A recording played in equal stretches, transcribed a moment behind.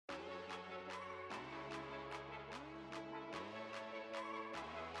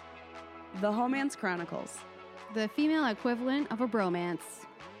The Homance Chronicles. The female equivalent of a bromance.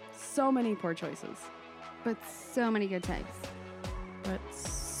 So many poor choices. But so many good types. But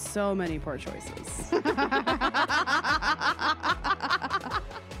so many poor choices.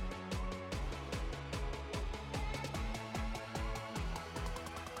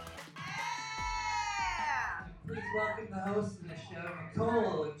 Please welcome the host of the show,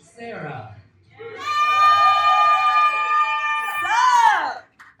 Nicole and Sarah.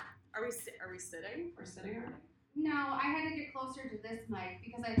 Are we sitting? We're sitting already? No, I had to get closer to this mic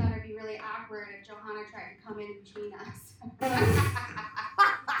because I thought it'd be really awkward if Johanna tried to come in between us.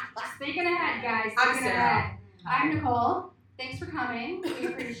 Thinking ahead, guys. Thinking ahead. I'm Nicole. Thanks for coming. We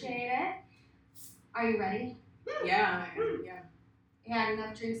appreciate it. Are you ready? Yeah. You had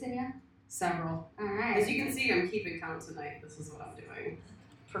enough drinks in you? Several. All right. As you can see, I'm keeping count tonight. This is what I'm doing.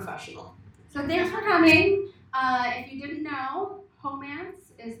 Professional. So thanks for coming. If you didn't know,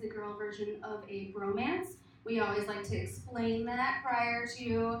 homance is the girl version of a bromance. We always like to explain that prior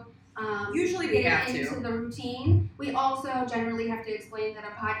to Usually we have to. into the routine. We also generally have to explain that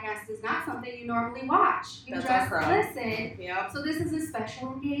a podcast is not something you normally watch. You That's just our crowd. listen. Yep. So this is a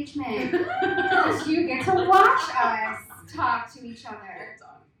special engagement because you get to watch us talk to each other.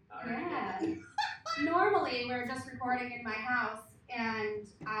 Yeah. Normally we're just recording in my house and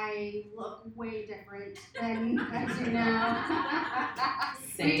I look way different than I do now.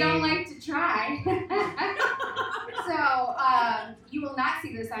 We don't like to try. So you will not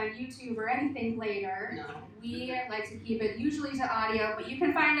see this on YouTube or anything later. No. We like to keep it usually to audio, but you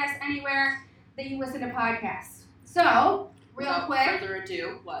can find us anywhere that you listen to podcasts. So, Without quick. further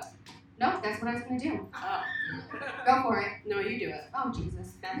ado, what? Nope, that's what I was going to do. Oh. Go for it. No, you do it. Oh,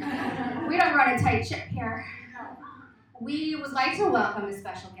 Jesus. We don't run a tight ship here. We would like to welcome a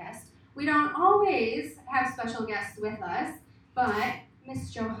special guest. We don't always have special guests with us, but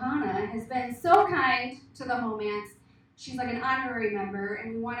Miss Johanna has been so kind to the Homance. She's like an honorary member,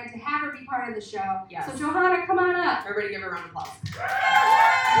 and we wanted to have her be part of the show. Yes. So Johanna, come on up. Everybody give her a round of applause.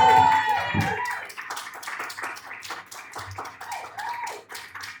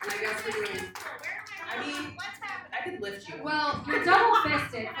 And I guess we're doing, I could lift you. Well, you're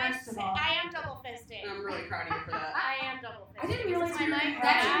double-fisted, first of all. I am double-fisted. And I'm really proud of you for that. I am double-fisted. I didn't realize my you were mic.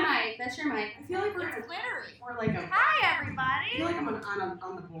 That's your mic. That's your mic. I feel like we're glittery. like a. Hi, I feel everybody. like I'm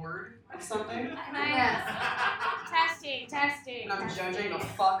on the board of something, Can I? Yes. Testing. and I'm judging the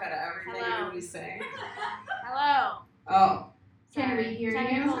fuck out of everything Hello. everybody's saying. Hello. Oh. Can Sorry. we hear you?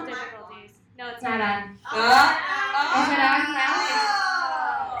 Technical difficulties. No, it's It's not not. on. Oh. Is it on now?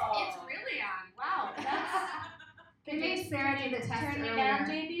 Oh. It's really on. Wow. They made Sarah do the test Turn me earlier. down,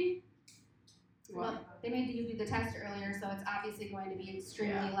 JB. What? They made you do the test earlier, so it's obviously going to be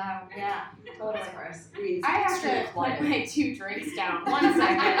extremely Yeah. loud. Yeah, totally. I mean, I have extremely to quiet. put my 2 drinks down. 1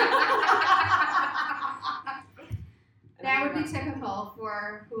 second. That would be typical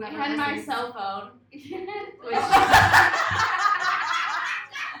for whoever And my listens. cell phone. Which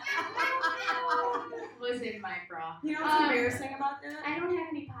was in my bra. You know what's embarrassing about that? I don't have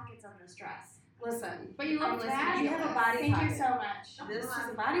any pockets on this dress. Listen, But you look Listen, fabulous. you have a body Thank pocket. you so much. This is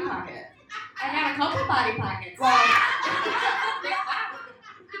a body pocket. I got a couple body pockets.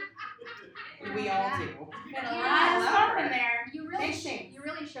 We all do. Got a lot of stuff in there. You really, Big things. you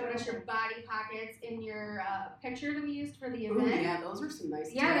really showed us your body pockets in your picture that we used for the Ooh, event. yeah, those were some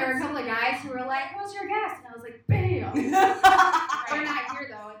nice. Yeah, there were a couple of guys who were like, "Who's your guest?" And I was like, "Bam!" They're Right. not here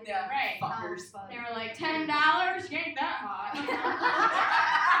though. Yeah, right. fuckers. They were like, $10? You ain't that hot.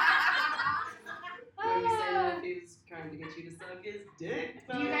 When we say that if he's trying to get you to suck his dick.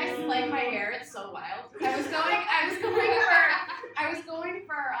 Do you guys like my hair? It's so wild. I was going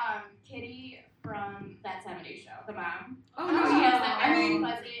for Kitty from That 70s Show, the mom. Oh, She no, has that I very mean,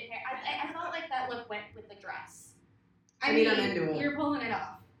 fuzzy hair. I felt like that look went with the dress. I mean, I'm into it. You're pulling it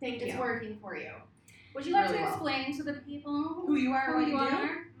off. Thank It's you. working for you. Would you like Really to well. explain to the people who you are, who what you you do?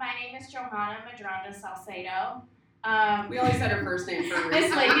 are? My name is Johanna Medranda Salcedo. We always said her first name for a This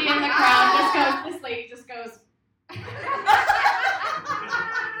reason. lady in the crowd this lady just goes.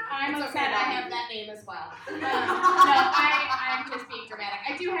 I'm It's upset okay, I Dom. have that name as well. No, I'm just being dramatic.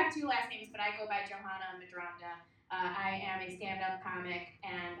 I do have 2 last names, but I go by Johanna Medranda. I am a stand-up comic,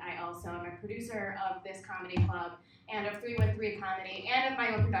 and I also am a producer of this comedy club, and of 313 Comedy, and of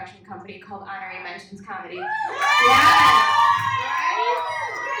my own production company called Honorary Mentions Comedy.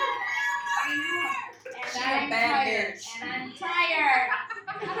 She's a And bad I'm tired. bitch. And I'm tired.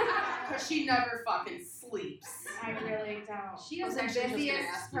 Because she never fucking sleeps. I really don't. She is I was the actually just gonna busiest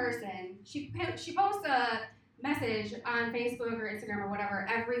ask you. person. She posts a message on Facebook or Instagram or whatever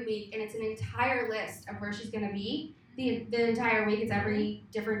every week, and it's an entire list of where she's going to be. the entire week. It's every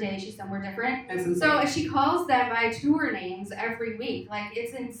different day. She's somewhere different. That's insane. So she calls them by tour names every week. Like,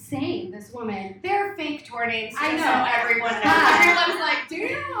 it's insane, this woman. They're fake tour names. I just know. so everyone knows. Everyone's like, do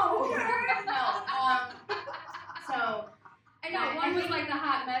you know? No. So I know, one was like the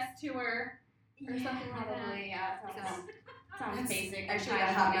Hot Mess Tour or something like that. probably, yeah. Sounds basic. and Actually, a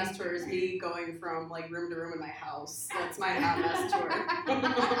kind hot of mess tour is me going from like room to room in my house. That's my hot mess tour.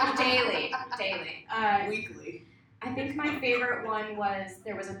 daily. Weekly. I think my favorite one was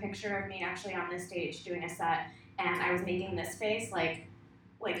there was a picture of me actually on this stage doing a set, and I was making this face like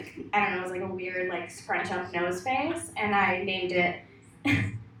I don't know, it was like a weird like scrunch up nose face, and I named it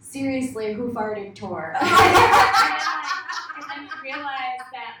Seriously, Who Farted Tour. and then realized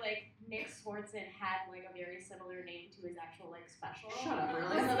that like Nick Swartzen had like a very similar name to his actual like special. Shut up,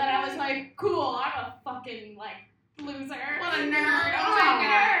 really? So then I was like, cool, I'm a fucking like loser. What a nerd. I'm a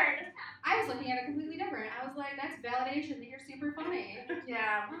nerd. I was looking at it completely different. I was like, that's validation that you're super funny.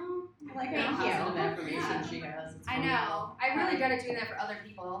 Yeah. Well, I like Thank how you. positive affirmation Yeah. she has. It's I know. I really good at doing that for other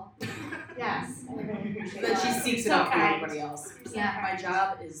people. Yes. I really appreciate Then she that. seeks it So out from kind. everybody else. Yeah. My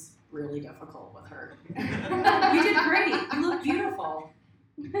job is really difficult with her. You did great. You look beautiful.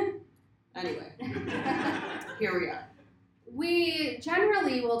 Anyway, here we are. We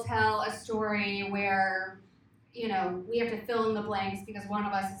generally will tell a story where, you know, we have to fill in the blanks because one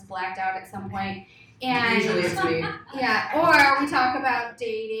of us is blacked out at some point. And Usually it's me. yeah, or we talk about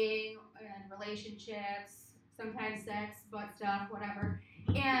dating and relationships, sometimes sex, butt stuff, whatever.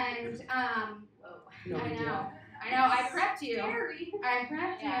 And No I big know. deal. I prepped you. I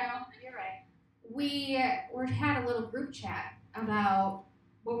prepped Yeah. you. You're right. We had a little group chat about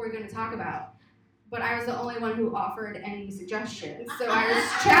what we're going to talk about, but I was the only one who offered any suggestions. So I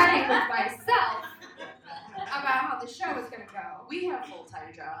was chatting with myself about how the show was going to go. We have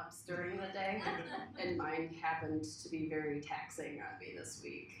full-time jobs during the day, and mine happened to be very taxing on me this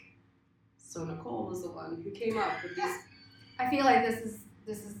week. So Nicole was the one who came up with these. I feel like this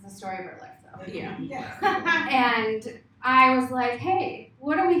is the story of her life, though. Yeah. And I was like, hey,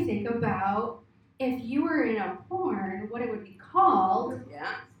 what do we think about if you were in a porn, what it would be called,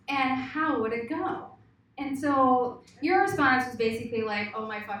 Yeah. and how would it go? And so your response was basically like, oh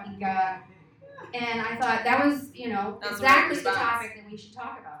my fucking God. And I thought that was, you know, That was a exactly great the response. topic that we should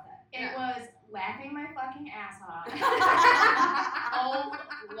talk about that. It was laughing my fucking ass off. Oh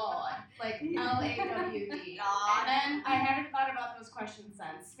Lord, like LAWD. And then I haven't thought about those questions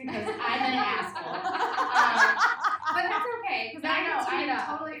since because I'm an asshole. But that's okay, because I know I'm it up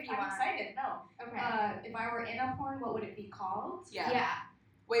totally if you I'm want. excited. No, Okay. if I were in a porn, what would it be called? Yeah. Yeah.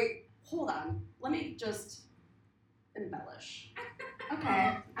 Wait, hold on. Let me just embellish.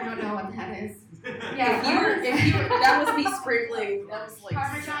 Okay. I don't know what that is. If you were, that was me sprinkling. That was like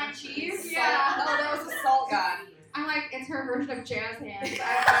Parmesan cheese. Salt. No, that was a salt god. I'm like, it's her version of jazz hands.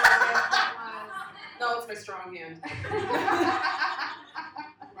 I don't know what that No, it's my strong hand.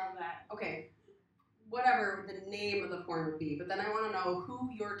 Love that. Okay, whatever the name of the porn would be, but then I want to know who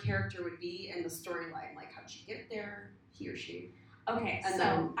your character would be and the storyline. Like, how'd she get there? He or she? Okay, And so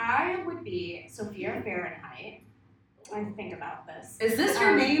then- I would be Sophia Fahrenheit. I think about this. Is this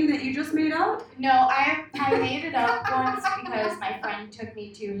your name that you just made up? No, I made it up once because my friend took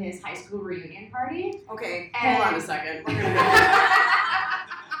me to his high school reunion party. Okay, And- hold on a second. We're gonna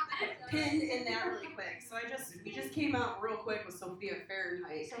pin in that really quick. So we just came out real quick with Sophia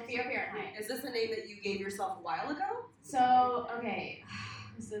Fahrenheit. Sophia Fahrenheit. Is this a name that you gave yourself a while ago? So, okay,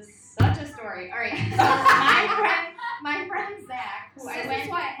 this is such a story. All right, so my friend Zach, who I This went is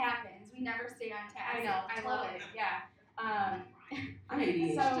what happens. We never stay on task. I know, I love totally, it. yeah. I'm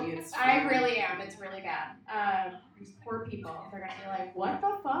ADHD. So It's I fine. really am. It's really bad. These poor people. They're gonna be like, "What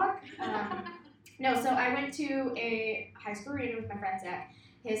the fuck?" No. So I went to a high school reunion with my friend Zach.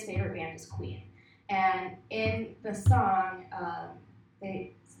 His favorite band is Queen, and in the song,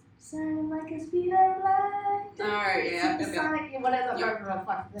 they sound like a speed of light. All right, yeah. The song, whatever the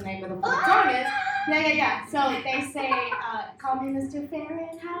fuck the name of the fucking Ah! song is. Yeah. So they say, "Call me Mr.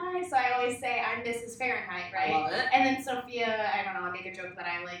 Fahrenheit." So I always say I'm Mrs. Fahrenheit, right? I love it. And then Sophia, I don't know, I make a joke that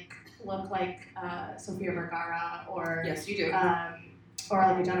I like look like Sofia Vergara or Yes, you do. or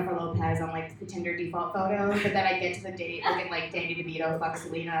like a Jennifer Lopez on like the Tinder default photos, but then I get to the date looking like Danny DeVito fucks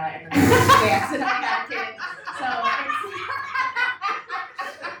Selena and then they accidentally got a kid. So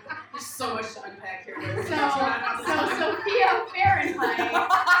There's so much to unpack here. so Sophia Fahrenheit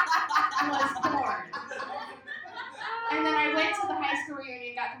was born. And then I went to the high school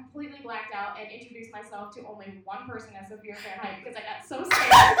reunion, got completely blacked out, and introduced myself to only one person as Sophia Fahrenheit because I got so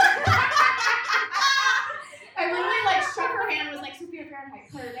scared. I literally like shook her hand and was like, Sophia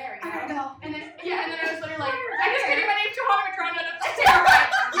Fahrenheit, put her there, you know? And then I was literally like, I just couldn't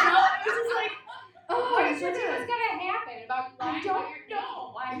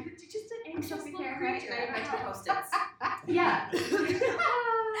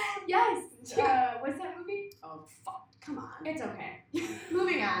It's okay.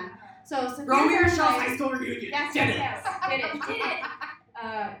 Moving on. So Romeo and Shaw's High School Reunion. Yes, Did yes, did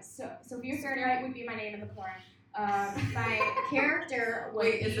it. So Sophia Fahrenheit would be my name in the porn. My character would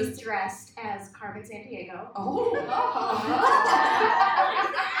be dressed as Carmen Sandiego. Oh.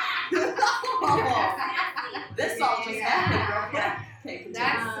 This all just happened real quick. Okay,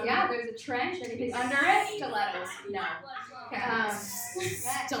 continue. There's a trench and he's Under it, stilettos. No.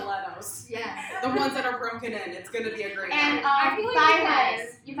 Stilettos. Yeah. The ones that are broken in. It's going to be a great And night. I feel like thigh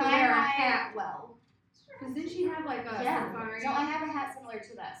highs. you can wear a hat well. Because didn't she have like a safari? No, I have a hat similar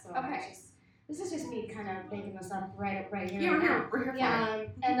to that. So Okay. This is just me kind of making this up right here. Yeah, we're here for it.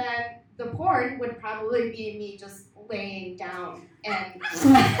 And then the porn would probably be me just laying down and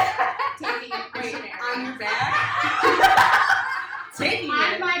taking it missionary. On your back? Taking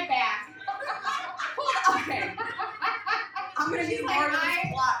on it? my back. Okay. I'm going to need more of this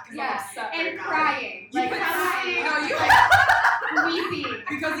plot because I'm upset and right now. crying. Like crying. No, you weeping.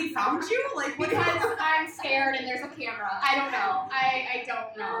 Because he found you? Like, what? Because I'm scared and there's a camera. I don't know. I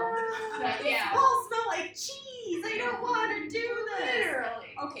don't know. But These balls smell like cheese. I don't want to do this. Literally.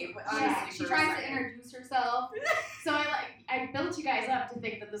 Okay, but honestly, She tries to introduce herself. So I built you guys up to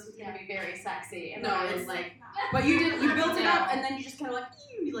think that this was gonna be very sexy, and No, then I was it's like, But you built it up, and then you just kind of like,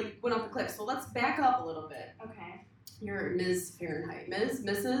 you like went off the cliff. So let's back up a little bit. okay, You're Ms. Fahrenheit.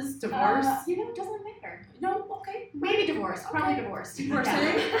 Mrs. Divorce? it doesn't matter. No, okay. Maybe divorced. Probably divorced. Divorcee?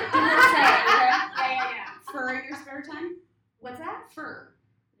 Yeah. Fur in your spare time? What's that? Fur.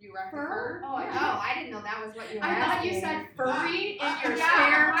 You rock the Fur? fur? Oh, I didn't know that was what you were I thought you asking. said furry in your Yeah,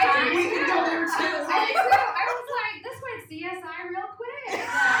 spare I time. did. We can go there too. I did too. I was like, this went CSI real quick.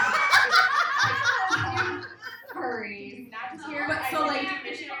 Furries. Not just here, But but so, like-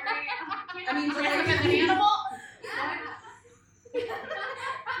 missionary. I mean, Like like, an animal.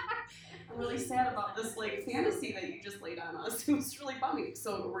 I'm really sad about this like fantasy that you just laid on us. It was really bumming.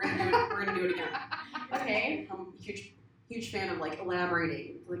 So we're gonna do it again. Okay. I'm a huge fan of like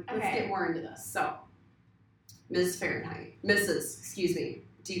elaborating. Like let's Okay. get more into this. So, Ms. Fahrenheit, Mrs.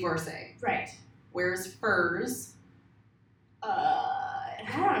 Divorcee. Right. Wears furs. I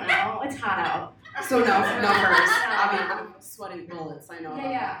don't know. It's hot out. So no furs. No. I mean, I'm sweating bullets. I know. about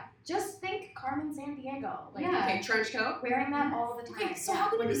that. Just think Carmen Sandiego. Like, Yeah. Okay, trench coat. wearing that all the time. Okay, so how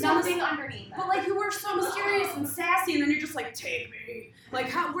can you with be so nothing underneath that? But like you were so mysterious and sassy, and then you're just like, take me. Like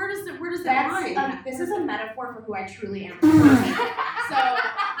how? Where does that line? This is a metaphor for who I truly am. So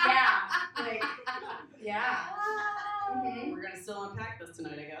yeah, like yeah. Mhm. We're gonna still unpack this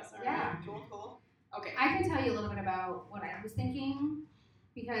tonight, I guess. All right. Yeah. Cool. Okay. I can tell you a little bit about what I was thinking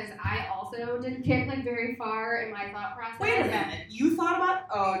because I also didn't get like very far in my thought process. Wait a minute. You thought about?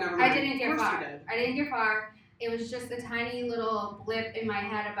 Oh, never mind. I didn't get Of course far. you did. I didn't get far. It was just a tiny little blip in my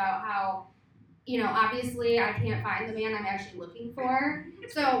head about how, obviously I can't find the man I'm actually looking for.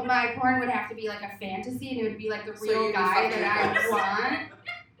 So my porn would have to be like a fantasy, and it would be like the So real you'd be guy fucking that I a ghost. want.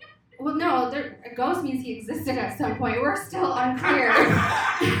 Well, no, a ghost means he existed at some point. We're still unclear.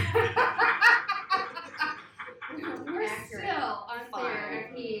 We're Accurate. still unclear Fine.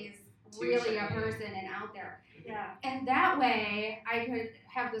 if he's Touche. really a person and out there. Yeah. And that way, I could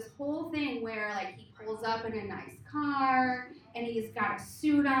have this whole thing where, like, he pulls up in a nice car, and he's got a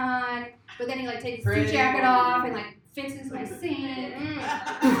suit on, but then he, like, takes his Pretty suit jacket woman. off and, like, fixes my sink.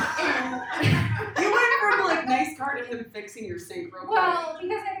 You went from like nice car to him fixing your sink real quick. Well,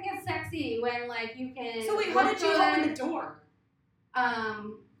 because I think it's sexy when, like, you can. So wait, how look did you good. open the door?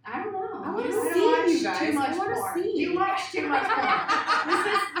 I don't know. I want to You see watch you guys. too much I want porn. to see. You watch too much porn.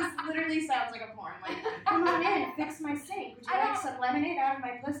 This literally sounds like a porn. Like, come on in, fix my sink. Would you I like don't- some lemonade out of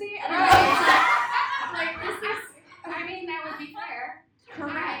my pussy? I don't Right. know. Like this is. I mean, that would be fair.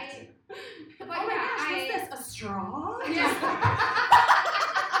 Correct. But Oh my yeah, gosh, what's this? A straw? Yeah.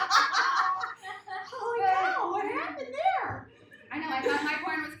 Holy cow, what happened there? I know, I thought my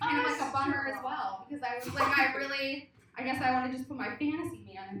porn was kind of like a bummer as well, because I was like, I guess I want to just put my fantasy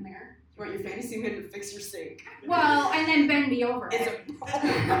man in there. You want your fantasy man to fix your sink? Well, and then bend me over. Is it. it?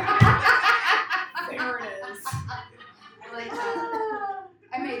 There it is. I like that.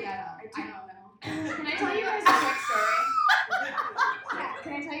 I made that up. I don't know. Can I tell you guys a quick story? Yeah.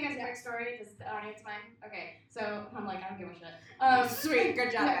 Can I tell you guys a quick story? Does the audience mind? Okay. So I'm like, I don't give a shit. Sweet,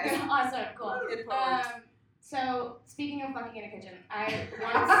 good job, Yeah, guys. good, awesome, cool. It worked. So speaking of fucking in a kitchen, I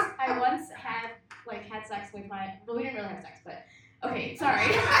once had sex with my. Well, we didn't really have sex, but okay, sorry.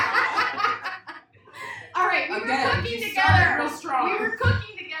 All right, we Again, were cooking you together. started real strong. We were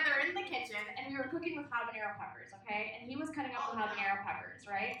cooking together in the kitchen, and we were cooking with habanero peppers. okay? And he was cutting up the habanero peppers,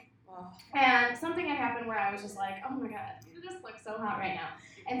 right? Oh. And something had happened where I was just like, oh my god, it just looks so hot right now.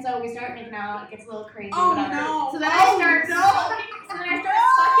 And so we start making out, it gets a little crazy, whatever. No. So then I start sucking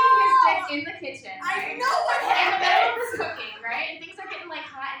his dick in the kitchen, right? I know what In the happened. middle of this cooking, right? And things are getting like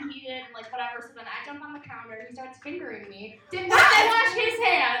hot and heated and like whatever. So then I jump on the counter, he starts fingering me. Did not wash his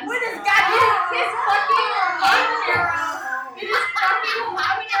hands. What is His fucking habanero. It is fucking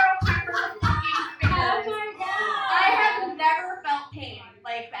habanero pepper fucking fingers. Oh my god. I have never felt pain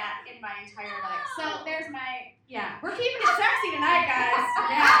like that in my entire life. So there's my, we're keeping it sexy tonight, guys.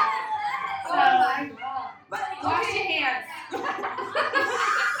 Yeah. So, Oh my god. wash your hands.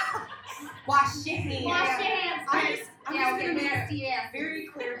 Wash your hands. Wash your hands. I'm Yeah, just we're gonna gonna make see it. very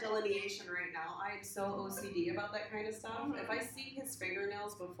clear delineation right now. I am so OCD about that kind of stuff. If I see his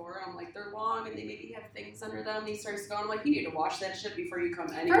fingernails before, I'm like, they're long and they maybe have things under them, and he starts going, I'm like, you need to wash that shit before you come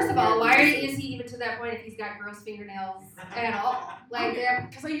anywhere. First of all, why is he even to that point if he's got gross fingernails at all? Like they're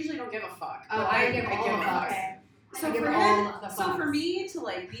Because I usually don't give a fuck. oh, I give all the fuck. Okay. I give all the So fucks. for me to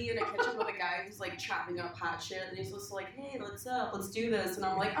like be in a kitchen with a guy who's like chopping up hot shit and he's supposed to like, hey, let's do this, and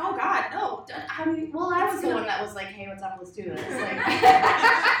I'm like, oh god, no. Well, I was the one that was like, hey, what's up, let's do this. Like,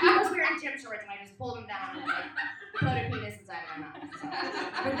 he was wearing gym shorts and I just pulled him down and like put a penis inside of my mouth. So.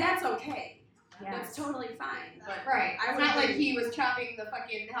 But that's okay. Yeah. That's totally fine. But Right. I It's would not like think- he was chopping the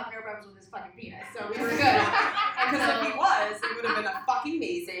fucking habanero peppers with his fucking penis, so we were good. Because if he was, it would have been a fucking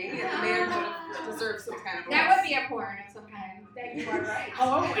amazing, and the man would have deserved some kind of. That would be a porn of some kind. That you are right.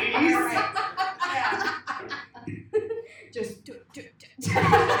 Oh, please. You're right. Yeah. Just do.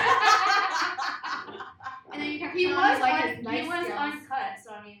 And then you kept He telling was me, like his knife he was skills. uncut,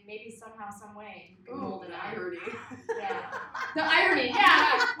 so I mean, maybe somehow, some way, you can hold it out. irony. Yeah. The irony,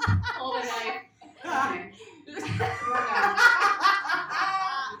 yeah. Hold a knife. Okay.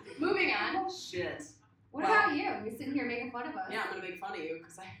 Moving on. Shit. What about you? You're sitting here making fun of us. Yeah, I'm gonna make fun of you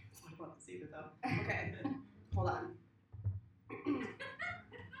because I thought about this either though. Okay, hold on.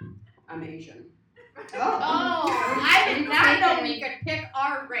 I'm Asian. Oh, I did not know we could pick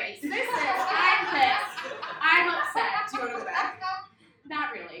our race. I'm pissed. I'm upset. Do you want to go back?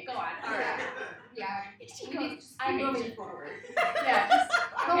 Not really. Go on. All right. Yeah. I'm moving Asian. forward. Yeah. Just,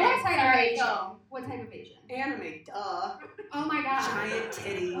 But okay, what type of sorry, Asian? go. What type of Asian? Anime, duh. Oh my god. Giant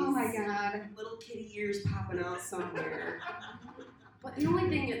titties. Oh my god. Little kitty ears popping out somewhere. But the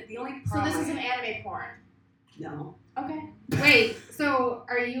only So problem. this is an anime porn. No. Okay. Wait, so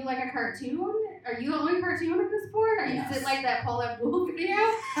are you like a cartoon? Are you the only cartoon in this porn? Are you Yes. sit like that Paul Abdul video?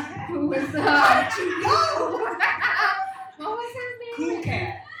 Who was How did you know? what was his Cool name?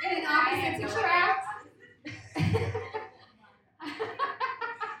 cat. In I have Opposites no Attract?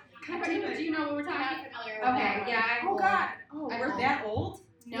 God, Do you know what we're I'm talking not about? familiar with Okay, that one. yeah. I'm Oh old. god. Oh, I'm we're old. that old?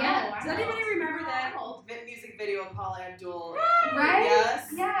 No. Yeah. Does anybody remember that I'm old. music video of Paula Abdul? Right? Yes.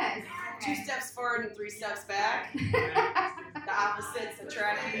 Yes. 2 steps forward and 3 steps back. The opposites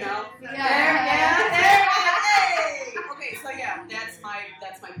attract, you know. Yeah. There it is. Hey. Okay, so yeah, that's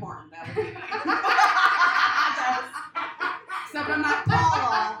my porn. That would be me. Except I'm not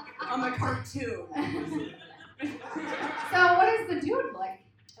Paula. I'm a cartoon. So what is the dude like?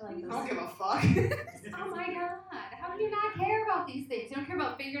 I like I this. don't give a fuck. Oh my god. How do you not care about these things? You don't care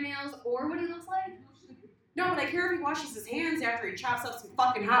about fingernails or what he looks like? No, but I care if he washes his hands after he chops up some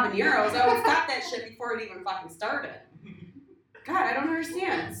fucking habaneros. I would stop that shit before it even fucking started. God, I don't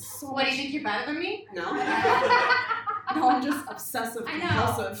understand. So What, do you think you're better than me? No. No, I'm just obsessive I know.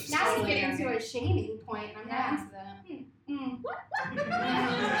 compulsive. Now Totally. he's getting to a shaming point, and I'm not into that.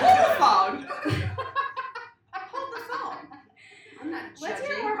 Hold the phone. Hold the phone. I'm not judging. Let's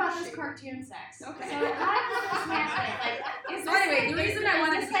hear more about this Shit. cartoon sex. Okay. So how does this happen? Like, is So this anyway, the reason I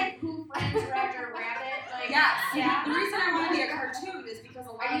wanted is to this like Who Framed Roger Rabbit? Like, Yes. Yeah. The reason I want to be a cartoon is because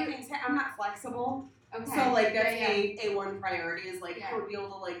a lot Are of you- things. I'm not flexible. Okay. So like that's Yeah, yeah. a1 priority is like I would be able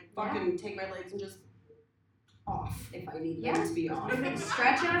to like fucking take my legs and just off if I need them to be off. You can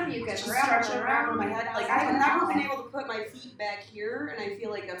stretch them. You can Just wrap stretch them it around my head. Like I've outside. never been able to put my feet back here, and I feel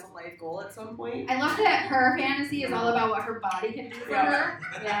like that's a life goal at some point. I love that her fantasy is all about what her body can do for Yeah. her.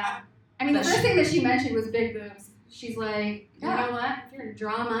 Yeah. I mean, the That first she- thing that she mentioned was big boobs. She's like, you Yeah. know what? If you're gonna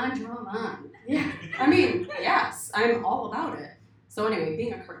draw 'em on, draw 'em on. Yeah. I mean, yes, I'm all about it. So anyway,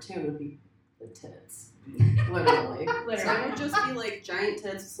 being a cartoon would be the tits. Literally. So it would just be like giant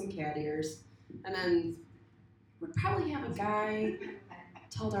tits with some cat ears. And then would probably have a guy,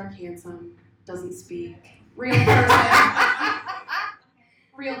 tall, dark, handsome, doesn't speak. Real person.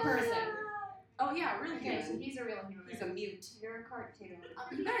 Real person. Oh yeah, really Okay, so human. he's a real human. He's a mute. You're a cartoon.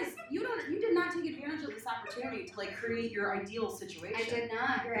 You guys, you did not take advantage of this opportunity to like create your ideal situation. I did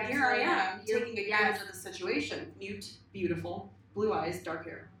not. You're And here I am You're- taking advantage of the situation. Mute, beautiful, blue eyes, dark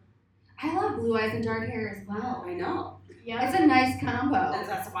hair. I love blue eyes and dark hair as well. I know. Yeah. It's a nice combo. And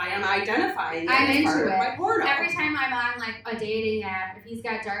that's why I'm identifying it I'm as part into of my it. porno. Every time I'm on like a dating app, if he's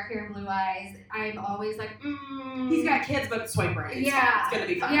got dark hair and blue eyes, I'm always like, He's got kids, but swipe right. Yeah. It's gonna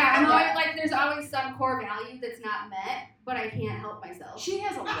be fine. yeah, I'm always like, there's always some core value that's not met, but I can't help myself. She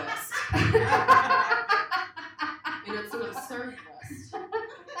has a list. And it's an absurd list.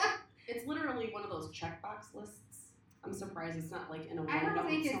 It's literally one of those checkbox lists. I'm surprised it's not like in a I window don't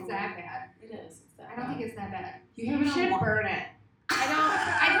think it's somewhere. that bad. It is. It's that I don't think it's that bad. You have You it should on burn it.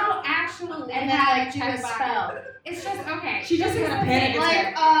 I don't actually And then have like do a checkbox. spell. It's just okay. She just had a panic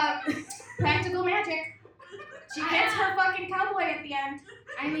attack. Like Practical magic. She gets her fucking cowboy at the end.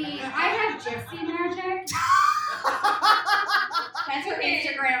 I mean, I have gypsy magic. That's her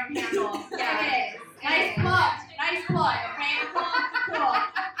Instagram handle. Yeah, it is. Nice plug. Nice plug. Okay. Cool.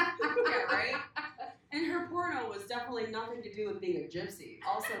 Yeah, right? And her porno was definitely nothing to do with being a gypsy.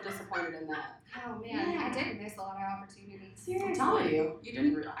 Also disappointed in that. Oh man, Yeah. I did miss a lot of opportunities. I'm telling you, you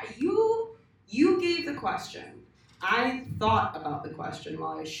didn't realize. You gave the question. I thought about the question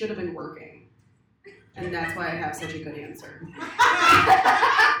while I should have been working. And that's why I have such a good answer.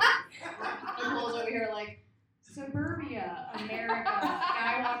 Nicole's over here like, suburbia, America.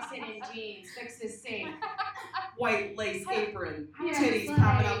 Guy walks in jeans, fixes sink. White lace apron, Yeah, titties it's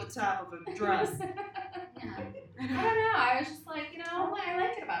popping like- out the top of a dress. Yeah. I don't know. I was just like, I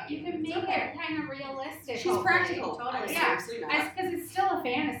liked it about you. You can make it kind of realistic. She's hopefully. practical. Totally. I'm Yeah. seriously not. Because it's still a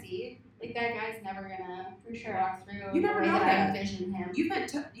fantasy. Like that guy's never gonna For sure. walk through You the never way know that that. I envision him.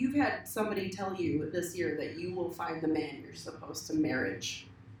 You've had somebody tell you this year that you will find the man you're supposed to marriage.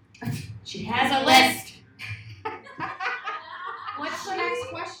 She has a list. What's the next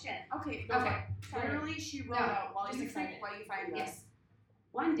question? Okay. Okay. Literally, she wrote No, out while just you excited. find this. Yes.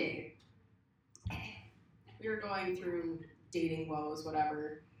 One day, we were going through dating woes,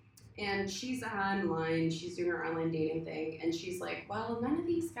 whatever, and she's online. She's doing her online dating thing, and she's like, "Well, none of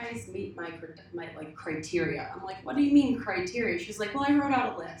these guys meet my like criteria." I'm like, "What do you mean criteria?" She's like, "Well, I wrote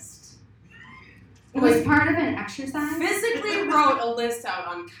out a list." It was part of an exercise. Physically wrote a list out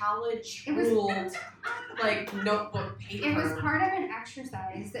on college It was- ruled like notebook paper. It was part of an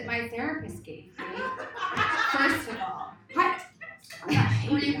exercise that my therapist gave me. First of all,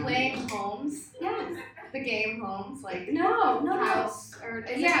 Were you playing Holmes? yes. The game Holmes? Like, No. House? Or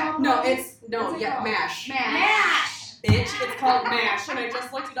is it Yeah. called No, Holmes? it's no, What's it yeah, called? MASH. Mash. Bitch, it's called MASH, and I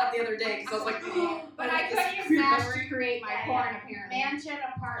just looked it up the other day because I was like, But I this could use creep MASH memory. to create my Yeah, porn, yeah. apparently. Mansion,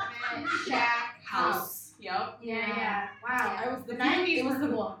 apartment, shack, House. Yep. Yeah. Wow. I was the 90s it was were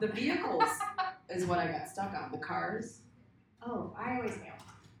cool. the vehicles is what I got stuck on. The cars. Oh, I always knew.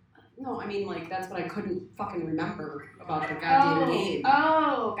 No, I mean like that's what I couldn't fucking remember about the goddamn game.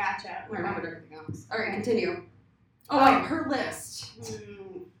 Oh, gotcha. I remembered everything else. All right, continue. Oh wait, her list.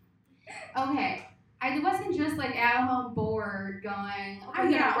 Okay. I wasn't just like at home bored going, Okay,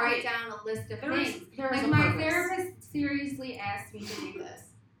 I'm yeah, gonna write okay. down a list of There was things. there was Like a my purpose. therapist seriously asked me to do this.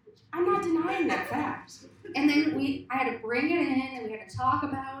 I'm not denying that fact. And then I had to bring it in and we had to talk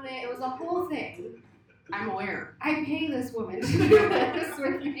about it. It was a whole thing. I'm aware. I pay this woman to do this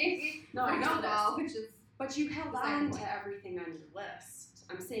with me. No, I first know of this. all, which is But you held Exactly. on to everything on your list.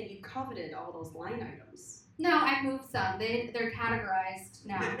 I'm saying you coveted all those line items. no, I moved some. They're categorized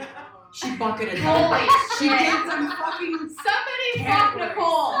now. She bucketed them. Holy She shit. gave them fucking Somebody fuck categories.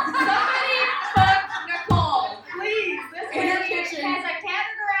 Nicole. Somebody fuck Nicole. Please. This In her lady kitchen. has a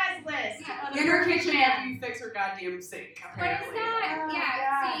categorized list. of in her perfect kitchen man. after you fix her goddamn sink. But it's Apparently. not.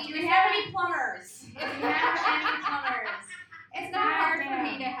 Yeah. God. See, Do we have any plumbers? If you have any plumbers. it's not hard for Goddamn.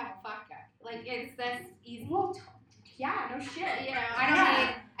 me to have a fuck guy. Like that's easy. Well, yeah, no shit. You know,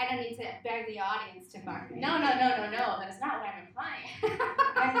 I don't need to beg the audience to fuck me. No. That is not what I'm implying.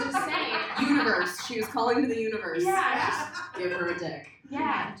 I'm just saying. Universe. She was calling to the universe. Yeah. Give her a dick.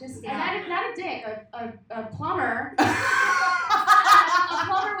 Yeah, just Yeah. not a dick, a plumber. A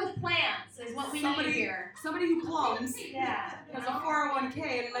plumber with plans is what we Somebody- need here. Somebody who plums Yeah. has a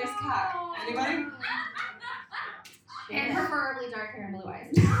 401k and a nice cock. Anybody? And preferably dark hair and blue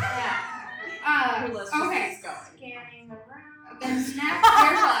eyes. Yeah. Her list Okay. is going. Scanning around. The next, you're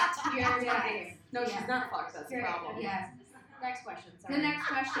fucked. You're Yeah. No, she's Yeah. not fucked. That's the You're right. problem. Yes. Next question. The Sorry. next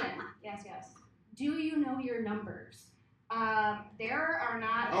question. Yes. Do you know your numbers? There are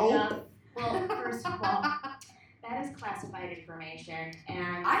not Oh. enough. Well, first of all, that is classified information,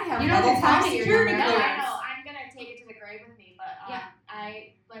 and I have You don't level have to tell 5 me your security number. no, I clearance. know. I'm gonna take it to the grave with me, but Yeah.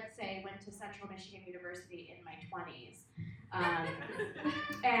 I, let's say, went to Central Michigan Michigan University in my 20s.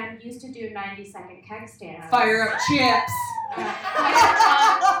 And used to do 90-second keg stands. Fire up chips.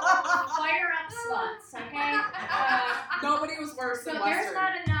 Fire up sluts, okay? Nobody was worse So than there's Western.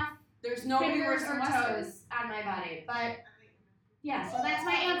 not enough There's nobody fingers worse or than Western. toes on my body, but yeah, so that's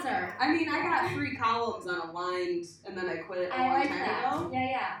my answer. I mean, I got 3 columns on a lined, and then I quit it a I long like time that. ago.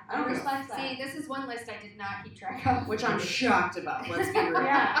 Yeah. I don't respect that. See, this is one list I did not keep track of. Which I'm shocked about. Let's be real.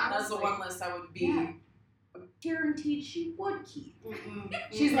 Yeah, That's the one list I would be guaranteed she would keep.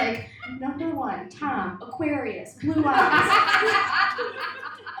 She's like, number 1, Tom, Aquarius, blue eyes.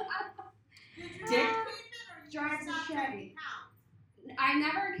 Dick. Drives a Chevy. I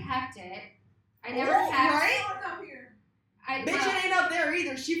never kept it. I never Oh, kept. right? Bitch, it ain't up there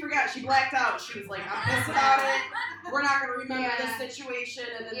either. She forgot. She blacked out. She was like, I'm pissed about it. We're not going to remember Yeah. this situation.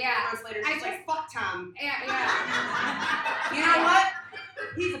 And then 3 Yeah. months later, she's like, fuck Tom. Yeah. You know what?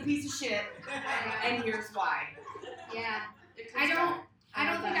 He's a piece of shit. And here's why. Yeah. It I comes don't. down. I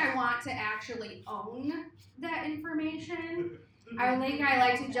don't think I want to actually own that information. I think I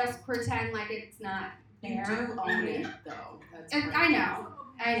like to just pretend like it's not You there. do own it, though. That's And right.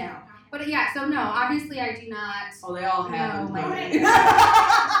 I know. But yeah, so no, obviously I do not. Oh, they all have No, them. like- don't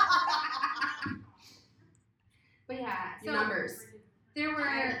But yeah, Your so numbers. there were.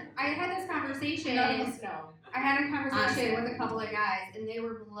 I had this conversation. None of us know. I had a conversation Honestly. with a couple of guys, and they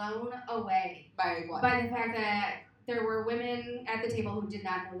were blown away By what? by the fact that there were women at the table who did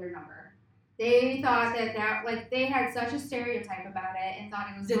not know their number. They thought that like they had such a stereotype about it and thought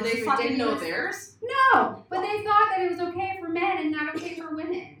it was Did most they fucking know ridiculous. theirs? No, but they thought that it was okay for men and not okay for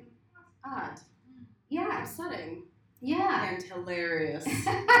women. Odd. Yeah, Upsetting. yeah. And hilarious.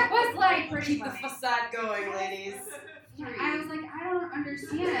 I was like, Pretty Keep the funny. facade going, ladies. I was like, I don't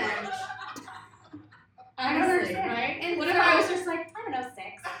understand. I don't Honestly, understand. right? And What so, if I was just like, I don't know,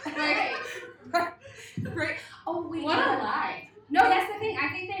 6? Right. Right. Oh, wait. What a lie. No, that's the thing. I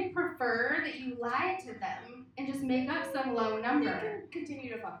think they prefer that you lie to them and just make up some low They number. can continue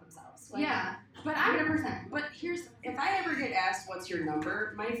to fuck themselves. Like, Yeah, But I'm 100%. But here's, if I ever get asked what's your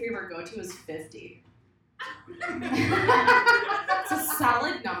number, my favorite go-to is 50. It's a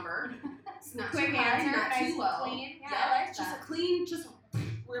solid number. It's not Quick too high, answer, not nice too and low. clean. Yeah, I like it's just that. a clean, just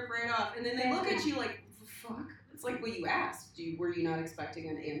rip right off. And then they look at you like, fuck. It's like what you asked. Were you not expecting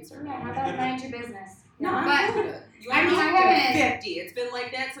an answer? Yeah, how about mind your business? No, But- I'm cool with it. You I mean, asked I for haven't- 50. It's been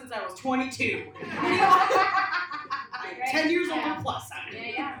like that since I was 22. I'm Right? 10 years Yeah. older plus.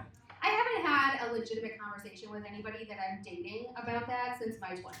 Yeah. I haven't had a legitimate conversation with anybody that I'm dating about that since my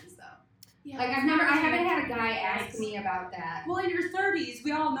 20s, though. Yeah, Like, I haven't had a guy ask Nice. me about that. Well, in your 30s,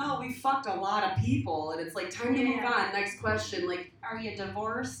 we all know we fucked a lot of people, and it's like time to move on. Next question, like, are you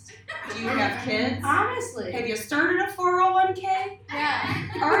divorced? Do you have kids? Honestly. Have you started a 401k? Yeah.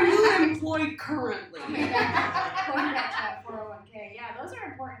 Are you employed currently? Going back to that 401k. Yeah, those are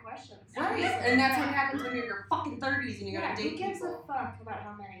important questions. Right, and that's what happens when you're in your fucking 30s and you Yeah, gotta who date gives people. a fuck about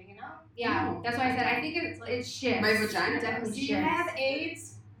how many, you know? Yeah, that's why I said I think it shifts. My vagina definitely does. Do you shifts. have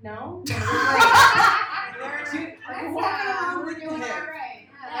AIDS? No. Dude, I'm walking around with doing the hip. all right.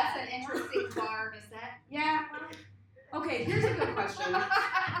 Yeah, that's an interesting bar to set. Yeah. Okay, here's a good question.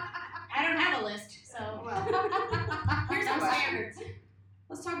 I don't have a list, so Here's a no question. standards.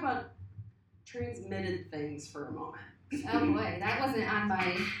 Let's talk about transmitted things for a moment. Oh boy, that wasn't on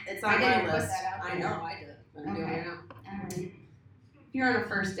my. It's I on didn't my put list. that out I there. know, I did. I'm doing Okay. it now. Alright. If you're on a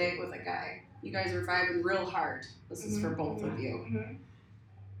first date with a guy, you guys are vibing real hard. This is for both of you. Mhm.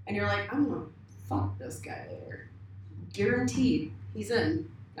 And you're like, I'm gonna fuck this guy later. Guaranteed. He's in.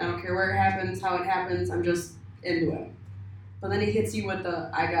 I don't care where it happens, how it happens, I'm just into him. But then he hits you with the,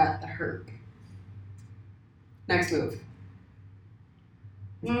 I got the herp. Next move.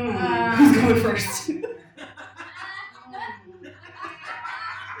 Who's going first?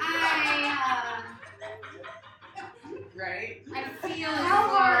 Right? I feel How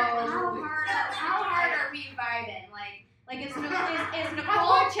hard as are we vibing? Like is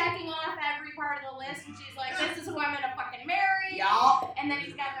Nicole checking off every part of the list and she's like, this is who I'm gonna fucking marry? Y'all. And then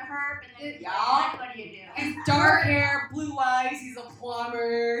he's got the herb and then Y'all. like, what do you do? He's dark hair, blue eyes, he's a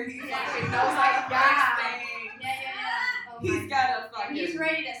plumber, he Yeah. fucking knows how to Yeah. fix things. Yeah. He's got a fucking He's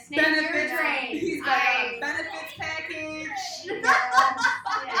ready to snake your benefits. drain. He's got a benefits package. Yes.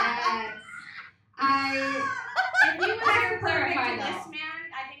 If you was your perfect clarify, though. list man,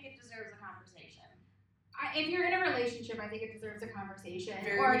 I think it deserves a conversation. If you're in a relationship, I think it deserves a conversation.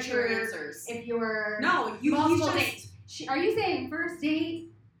 Very or mature answers. if you're No, he's multiple just dates. Are you saying first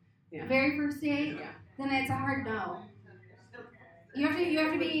date? Yeah. Very first date? Yeah. Then it's a hard no. You have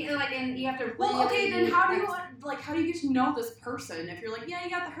to be like, and you have to. Well, okay, really, then how do you get to know this person? If you're like, yeah, you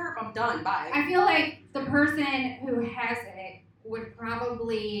got the herp, I'm done, bye. I feel like the person who has it would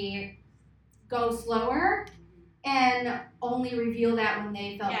probably go slower and only reveal that when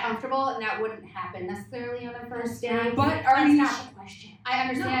they felt comfortable, and that wouldn't happen necessarily on a first date. But that's not the question. I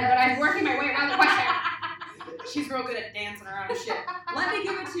understand, but I'm working my way around the question. She's real good at dancing around shit. Let me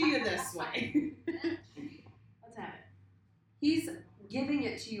give it to you this way. Let's have it. He's giving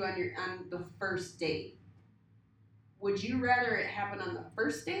it to you on the first date. Would you rather it happen on the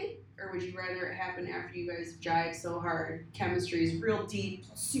first date, or would you rather it happen after you guys jive so hard, chemistry is real deep,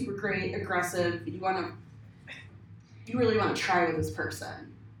 super great, aggressive, you really want to try with this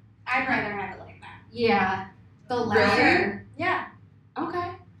person? I'd rather have it like that. Yeah, the latter. Really? Yeah.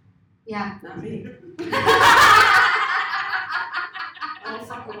 Okay. Yeah. Not me. I don't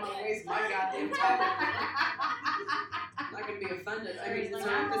fucking want to waste my goddamn time. I'm not gonna be offended. I mean, Like, is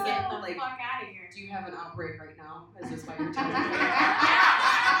I'm it getting the like? fuck out of here. Do you have an outbreak right now? Is this why you're telling me?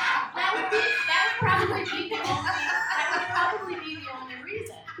 That would probably be the only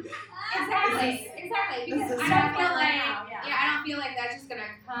reason. Exactly. Because This is I don't so feel like, yeah. I don't feel like that's just gonna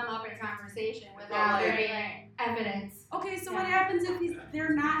come up in conversation without Right. any evidence. Okay, so what happens if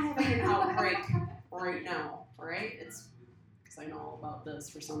they're not having an outbreak right now? Right? It's because I know all about this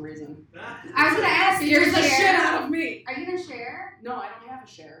for some reason. I was gonna ask you. Scares the shit out of me. Are you gonna share? No, I don't have a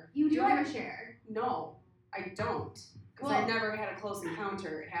share. You do have a share. No, I don't. Because I never had a close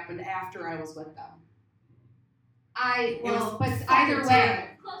encounter. It happened after I was with them. But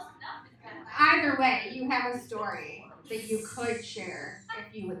either way, you have a story that you could share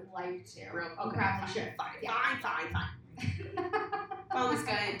if you would like to. Real, You okay, probably should. Fine. Found this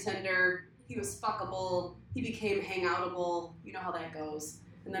guy on Tinder. He was fuckable. He became hangoutable. You know how that goes.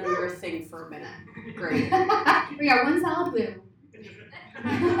 And then we were a thing for a minute. Great. We got one solid blue.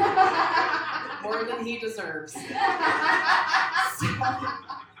 More than he deserves.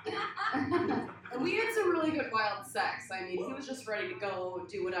 And we had some really good wild sex. I mean, he was just ready to go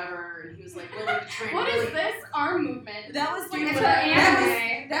do whatever, and he was like willing to train. What is this arm movement? That was It's like her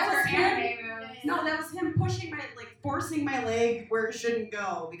anime. that was her him. anime move. No, that was him pushing forcing my leg where it shouldn't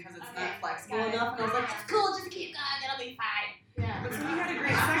go because it's not flexible enough. And I was like, it's cool, just keep going, it'll be fine. Yeah. But so we had a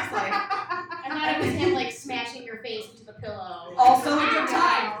great sex life. I thought it was him like smashing your face into the pillow. Also a good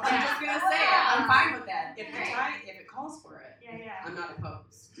time. I'm just gonna say it. I'm Yeah. fine with that. If Right. if it calls for it, Yeah. I'm not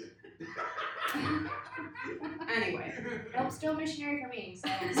opposed. Anyway. Nope, still missionary for me. So.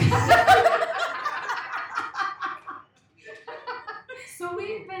 So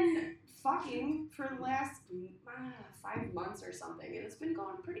we've been fucking for the last 5 months or something, and it's been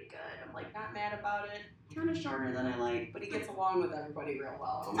going pretty good. I'm like not mad about it. Kind of shorter than I like, but he gets along with everybody real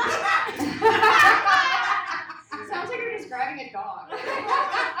well. Sounds like you're describing a dog.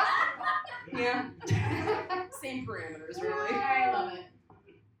 Yeah. Same parameters, really. I love it.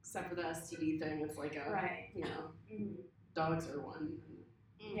 Except for the STD thing, it's like a, you know, dogs are one.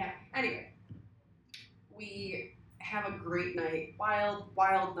 Yeah. Anyway, we have a great night,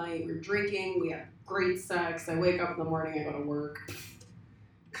 wild night. We're drinking, we have great sex. I wake up in the morning, I go to work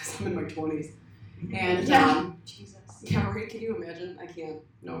because I'm in my 20s. And Jesus. yeah, right? Can you imagine? I can't.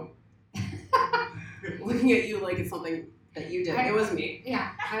 No. Looking at you like it's something that you did. It was me.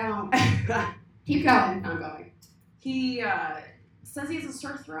 Yeah, I don't. Keep going. I'm going. He says he has a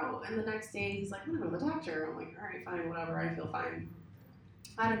sore throat, and the next day he's like, I'm gonna go to the doctor. I'm like, all right, fine, whatever. I feel fine.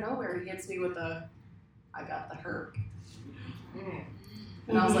 Out of nowhere, he hits me with I got the herp.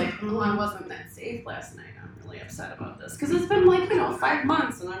 And I was like, oh, I wasn't that safe last night. I'm really upset about this. Because it's been 5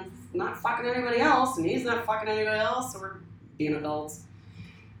 months, and I'm not fucking anybody else, and he's not fucking anybody else, so we're being adults.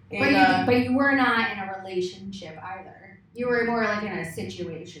 And, But you were not in a relationship either. You were more like in a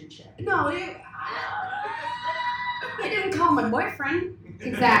situationship. No, I didn't call my boyfriend.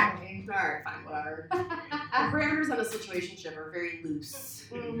 Exactly. All right, fine, whatever. The parameters on a situationship are very loose.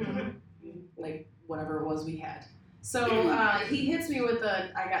 Like, whatever it was we had. So, he hits me with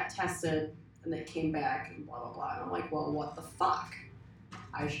I got tested, and they came back, and blah, blah, blah. And I'm like, well, what the fuck?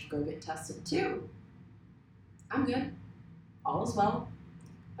 I should go get tested, too. I'm good. All is well.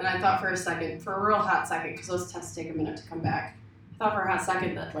 And I thought for a real hot second, because those tests take a minute to come back, I thought for a hot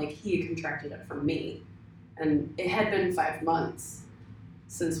second that, he had contracted it from me. And it had been 5 months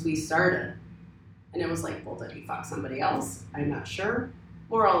since we started. And it was like, well, did he fuck somebody else? I'm not sure.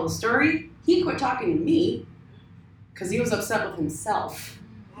 Moral of the story, he quit talking to me because he was upset with himself.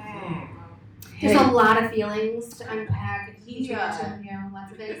 There's a lot of feelings to unpack. He, lots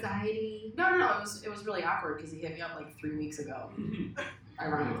of anxiety. No, it was really awkward because he hit me up 3 weeks ago.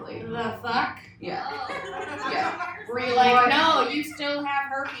 Ironically. The fuck? Yeah. Yeah. Were you like, no, you still have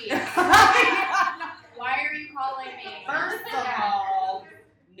herpes. Why are you calling me? First of all,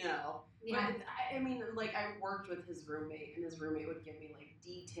 no. Yeah. But I mean, like, I worked with his roommate, and his roommate would give me, like,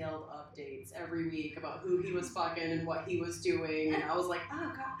 detailed updates every week about who he was fucking and what he was doing, and I was like,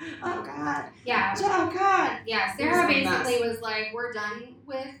 oh, God. Yeah. Oh, God. Yeah, Sarah basically was like, we're done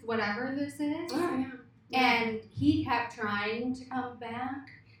with whatever this is. Oh, yeah. And he kept trying to come back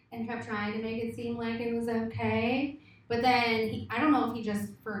and kept trying to make it seem like it was okay. But then, I don't know if he just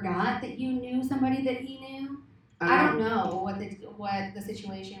forgot that you knew somebody that he knew. I don't know what the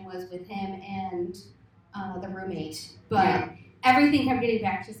situation was with him and the roommate. But everything kept getting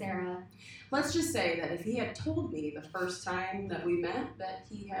back to Sarah. Let's just say that if he had told me the first time that we met that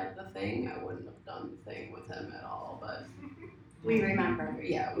he had the thing, I wouldn't have done the thing with him at all. But we remember.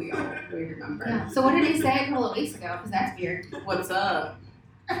 Yeah, we remember. Yeah. So what did he say a couple of weeks ago? Because that's weird. What's up?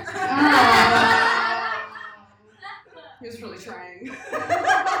 Oh. He was really trying.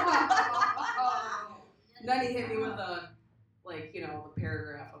 Then he hit me with a, like, you know, the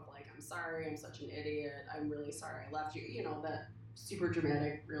paragraph of, like, I'm sorry, I'm such an idiot, I'm really sorry I left you. You know, that super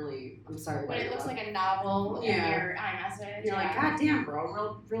dramatic, really, I'm sorry When about it your looks luck. like a novel in Yeah. your iMessage. You're like, God damn, bro,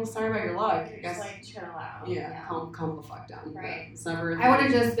 I'm real sorry about your luck. You're I guess, just like, chill out. yeah, calm the fuck down. Right. It's never. I would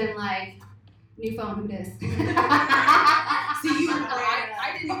have just been like, new phone, who dis? See,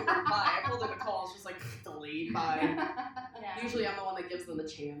 I didn't even reply. I pulled in a call. It's just like, delete, bye. Yeah. Usually I'm the one that gives them the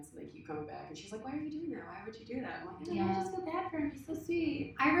chance and they keep coming back. And she's like, why are you doing that? Why would you do that? I'm like, Yeah. I just feel bad for him. He's so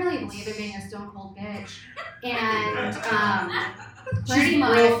sweet. I really believe in being a stone cold bitch. And She's pretty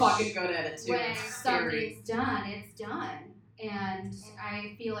much real fucking good at it too. when It's scary. something's done, it's done. And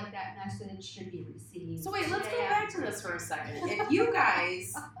I feel like that message should be received. So wait, let's go back to this for a second. If you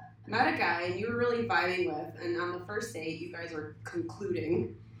guys met a guy and you were really vibing with, and on the first date you guys were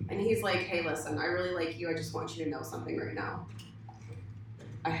concluding, and he's like, hey, listen, I really like you. I just want you to know something right now.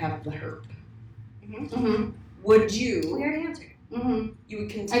 I have the herp. Mm-hmm. Would you? We already answered. Mm-hmm. You would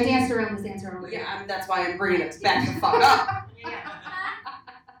I continue. danced around this answer already. Yeah, that's why I'm bringing it back the fuck up. Yeah.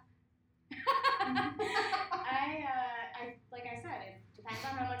 I like I said, it depends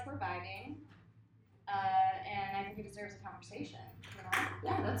on how much we're vibing, and I think it deserves a conversation. You know?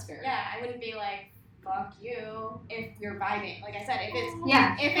 Yeah, that's fair. Yeah, I wouldn't be like, fuck you if you're vibing. Like I said, if it's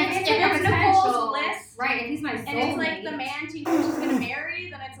Yeah. if If it's a Nicole's potential- list, Right, if he's my soulmate. and it's like the man she thinks she's gonna marry,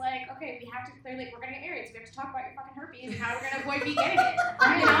 then it's like, okay, we have to clearly we're gonna get married, so we have to talk about your fucking herpes and how we're gonna avoid me getting it.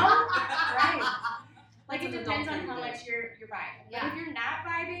 You know? Right. Like it That's an depends adult on thing how to do. much you're vibing. Yeah. But if you're not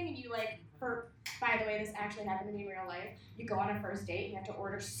vibing and you like by the way, this actually happened to me in real life. You go on a first date and you have to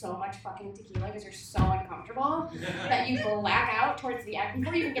order so much fucking tequila because you're so uncomfortable that you black out towards the end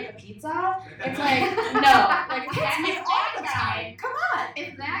before you even get the pizza. It's like, no. Like if that guy, Come on.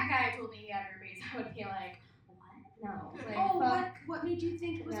 if that guy told me he had herpes, I would be like, what? No. Like, Oh, fuck. what made you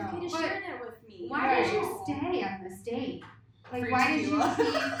think it was No. okay to But share that with me? Why did No. you stay on this date? Like, Free why did you tequila.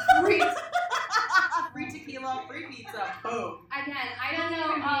 keep Free tequila, free pizza, boom. Again, I don't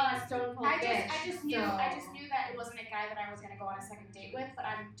No, know a stone cold I bitch. just knew that it wasn't a guy that I was gonna go on a second date with, but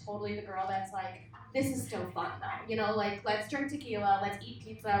I'm totally the girl that's like, this is still fun though. You know, like let's drink tequila, let's eat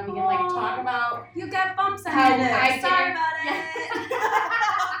pizza, we can like talk about You got bumps how ahead. I Sorry did. about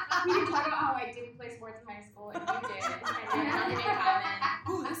it. We can talk about how I didn't play sports in high school and you did, and we have nothing in common.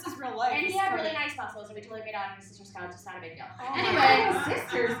 Ooh, this is real life. And This he is had funny. really nice muscles, and we totally made out on his sister's couch. It's not a big deal. Oh Anyway, my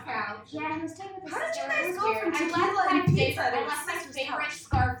sister's couch. yeah, he was staying with his How did you sister. guys It was go weird. from I tequila left and my pizza favorite, to I his left my sister's favorite couch?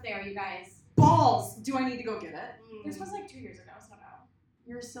 scarf there, you guys. Balls. Do I need to go get it? This was like 2 years ago, so no.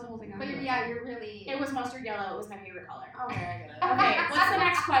 You're still holding on. But to it. yeah, you're really. It was mustard yellow. It was my favorite color. Okay, I get it. Okay, what's the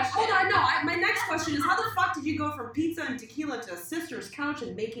next question? Hold on, no. My next question is, how the fuck did you go from pizza and tequila to a sister's couch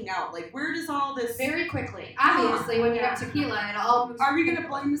and making out? Like, where does all this? Very quickly. Obviously, when you have tequila, it all moves. Are we gonna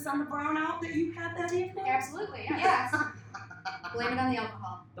blame this on the brown out that you had that evening? Absolutely, yeah. Yes. Blame it on the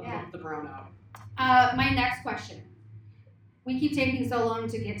alcohol. The brown out. My next question. We keep taking so long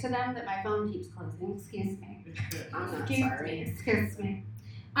to get to them that my phone keeps closing. Excuse me. I'm not Excuse sorry. me. Excuse me.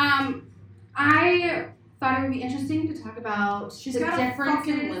 I thought it would be interesting to talk about She's the got a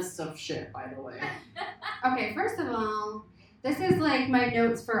fucking differences. list of shit, by the way. Okay, first of all, this is like my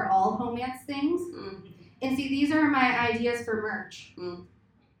notes for all Homance things. Mm. And see, these are my ideas for merch. Mm.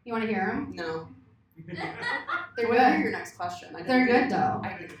 You want to hear them? No. They're What are good. your next question? I didn't They're read good, though.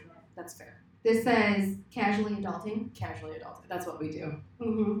 I did. That's fair. This says casually adulting. Casually adult. That's what we do.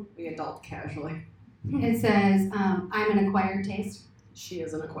 Mm-hmm. We adult casually. It says I'm an acquired taste. She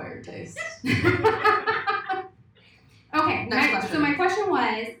is an acquired taste. Okay, Next question. so my question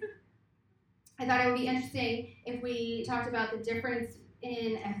was, I thought it would be interesting if we talked about the difference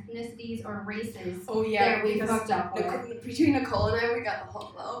in ethnicities or races Oh yeah, that we hooked up with. Between Nicole and I, we got the whole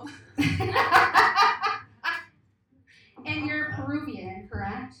club. And you're Peruvian,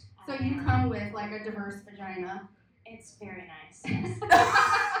 correct? So you come with like a diverse vagina. It's very nice. Yes.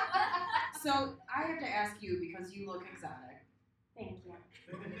 So I have to ask you because you look exotic. Thank you.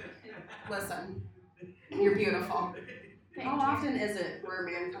 Listen, you're beautiful. Thank How you. often is it where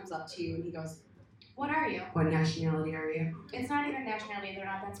a man comes up to you and he goes, What are you? "What nationality are you?" It's not even nationality. They're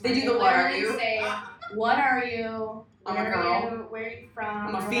not that smart. They do the what are literally you? Say, what are you? I'm a Where girl. Are you? Where are you from?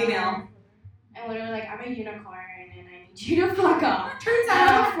 I'm a female. And literally like, I'm a unicorn and I need you to fuck off. Turns out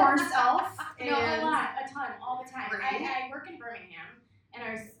I'm a forced elf. No, a lot, a ton, all the time. Really? I work in Birmingham and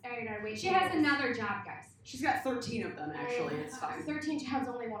our wait She has another job, guys. She's got 13 of them actually. It's fine. 13 jobs,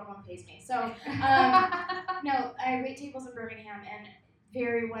 only one of them pays me. So, no, I wait tables in Birmingham and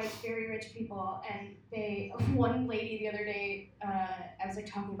very white, very rich people. And one lady the other day, I was like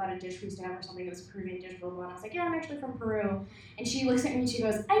talking about a dish we used to have or something. It was a Peruvian dish, blah, blah. And I was like, yeah, I'm actually from Peru. And she looks at me and she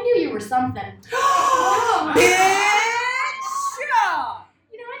goes, I knew you were something. Bitch!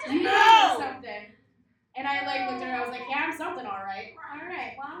 You know, I just knew you were something. And I like looked at her and I was like, yeah, I'm something, all right. All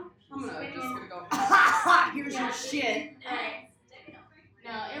right, well, I'm just spinning. gonna go. Here's your shit. Right.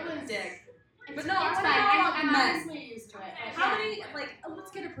 No, it was Dick. But no, it's I fine. wanna know about I'm men. honestly used to it. But How yeah. many, like,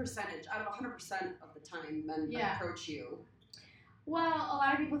 let's get a percentage out of 100% of the time men Yeah. approach you. Well, a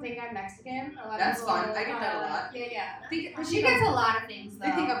lot of people think I'm Mexican. A lot That's of people, fine. I get that a lot. Yeah. She gets a lot of things though.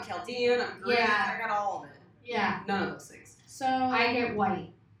 They think I'm Chaldean, I'm Greek, Yeah. I got all of it. Yeah. None of those things. So I get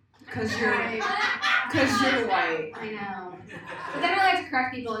white. Cause you're white. I know. But then I like to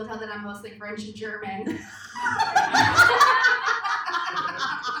correct people and tell them I'm mostly French and German.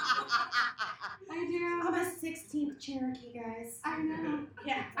 I do. I'm a 16th Cherokee, guys. I know.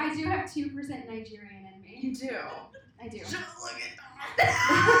 Yeah. I do have 2% Nigerian in me. You do. I do. Just look at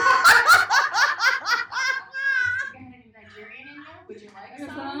You got any Nigerian in you? Would you like some?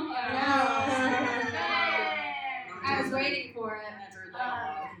 some? I was waiting for it.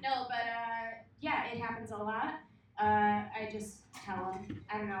 No, but yeah, it happens a lot. I just tell them.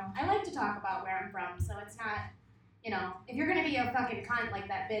 I don't know. I like to talk about where I'm from, so it's not, you know, if you're gonna be a fucking cunt like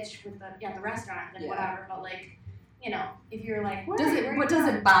that bitch with the restaurant, then Yeah. whatever. But like, you know, if you're like, What does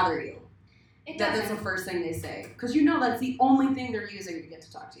it bother you? It That's doesn't. the first thing they say. Because you know that's the only thing they're using to get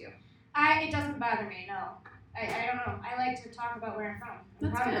to talk to you. It doesn't bother me. No, I don't know. I like to talk about where I'm from. I'm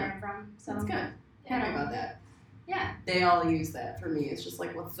That's proud of good. where I'm from. So That's good. You Happy know. about that. Yeah. They all use that for me. It's just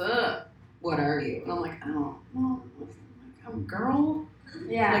like, what's up? What are you? And I'm like, I don't know. I'm a girl.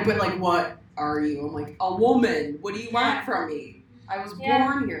 Yeah. Like, but like, what are you? I'm like, a woman. What do you want Yeah. from me? I was Yeah.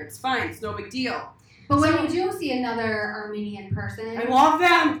 born here. It's fine. It's no big deal. But when you do see another Armenian person, I love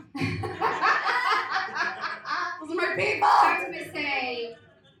them. Those are my people. I was gonna say,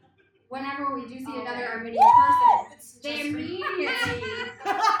 whenever we do see another Armenian person, It's they just- immediately.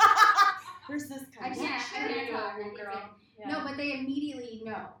 There's this I kind can't talk or girl. anything. Yeah. No, but they immediately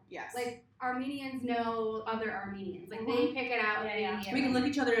know. Yes. Like Armenians know other Armenians. Like they pick it out Yeah, yeah. immediately. we can look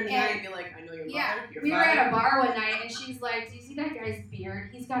each other in the And- eye and be like, I know your Yeah, mother, your we were father. at a bar one night and she's like, "Do you see that guy's beard?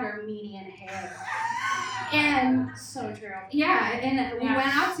 He's got Armenian hair." And So true. yeah, and we Yeah.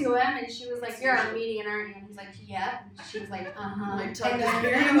 went up to him and she was like, "You're Armenian, aren't you?" And he's like, "Yep." And she was like, "Uh-huh." Like, And tuck his then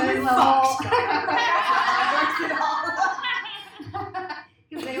beard it in was and the whole fuck.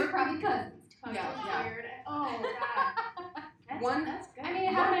 because they were probably cousins. Yeah. Weird. Oh God. That's good. I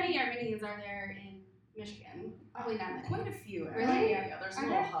mean, how many Armenians are there in Michigan? Probably not many. Quite a few, actually. Really? Yeah, there's a Are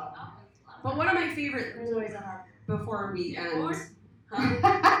little there? hub. But one of my favorite, There's always a hub. before we end, bored?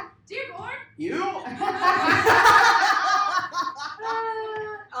 huh? Dear Lord. You.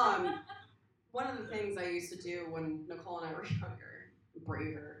 One of the things I used to do when Nicole and I were younger,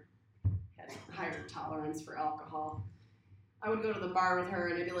 braver, had higher tolerance for alcohol, I would go to the bar with her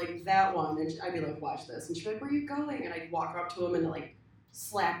and I'd be like, that one, and I'd be like, watch this, and she'd be like, where are you going? And I'd walk up to them and like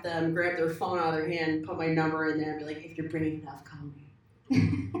slap them, grab their phone out of their hand, put my number in there, and be like, if you're bringing enough, call me.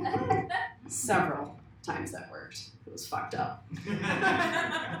 Several times that worked. It was fucked up.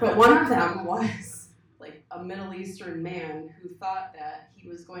 But one of them was like a Middle Eastern man who thought that he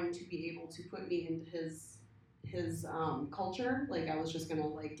was going to be able to put me into his culture. Like I was just gonna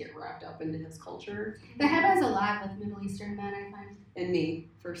like get wrapped up into his culture. That happens a lot with Middle Eastern men, I find. And me,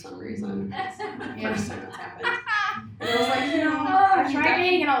 for some reason. First Yeah. time that's happened. And I was like, you know, Oh, try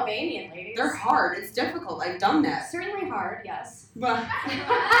dating an Albanian lady. they're hard. It's difficult. I've done that. Certainly hard, yes. But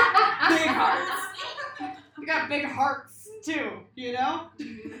big hearts. You got big hearts too, you know?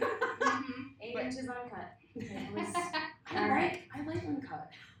 8 But- inches uncut. It was I like uncut.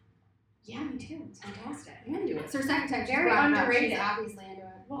 Yeah, me too. It's fantastic. I'm into it. It's her second time. Very underrated. She's obviously into it.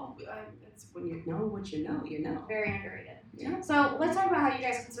 Well, it's when you know what you know, you know. Very underrated. Yeah. So let's talk about how you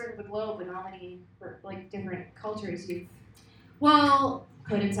guys can circle the globe and how many like different cultures you've Well,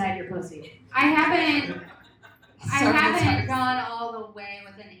 put inside your pussy. I haven't Several times. gone all the way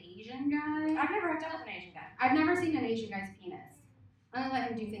with an Asian guy. I've never hooked up with an Asian guy. I've never seen an Asian guy's penis. I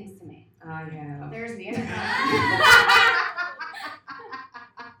let him do things to me. I have. There's the internet.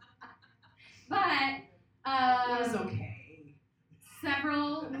 But It was okay.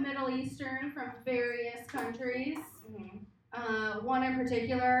 several Middle Eastern from various countries. Mm-hmm. One in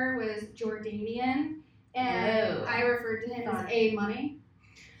particular was Jordanian, and Whoa. I referred to him as A Money.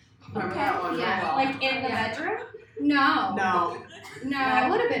 Remember that one? Yeah, Well, Like in the Yeah. bedroom? No, no. that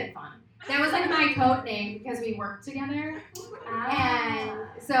would have been fun. That was like my code name because we worked together, and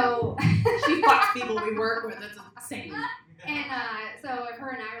so She fucks people we work with. It's insane. and so if her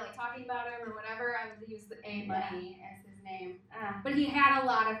and I were like talking about him or whatever, I would use the A Money as his name. But he had a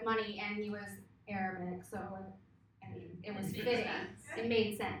lot of money and he was Arabic, so I mean it was fitting. It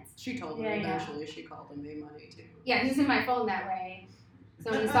made sense. She told me Yeah, yeah. eventually she called him A Money too. Yeah, he's in my phone that way,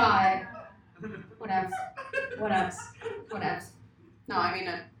 so he saw it. Whatevs. Whatevs? Whatevs. No, I mean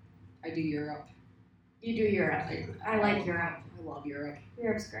I do Europe. You do Europe. I like Europe. I love Europe.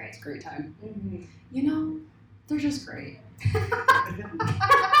 Europe's great. It's a great time. Mm-hmm. You know, they're just great.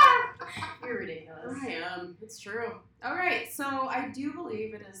 You're ridiculous. I am. It's true. All right, so I do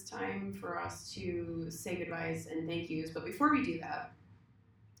believe it is time for us to say goodbyes and thank yous. But before we do that,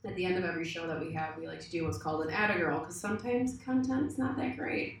 at the end of every show that we have, we like to do what's called an add a girl because sometimes content's not that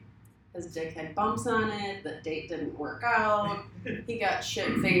great. His dick had bumps on it, the date didn't work out, he got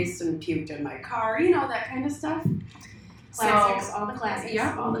shit-faced and puked in my car, you know, that kind of stuff. Classics, So, all the classics.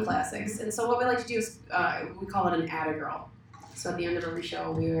 Yeah, all the classics. And so what we like to do is we call it an add a girl. So at the end of every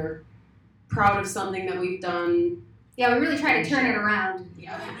show, we're proud of something that we've done. Yeah, we really try to turn it around.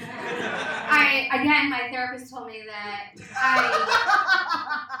 Yeah. My therapist told me that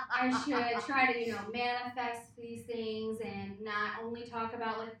I should try to, manifest these things and not only talk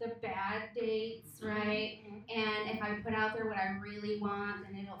about like the bad dates, right? And if I put out there what I really want,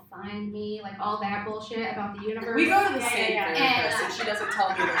 then it'll find me, like all that bullshit about the universe. We go to the Yeah, same yeah, therapist and she doesn't tell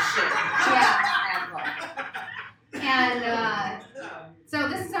me this shit. And so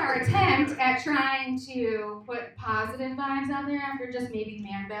this is our attempt at trying to put positive vibes out there after just maybe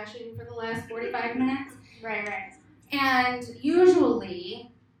man bashing for the last 45 minutes. Right. And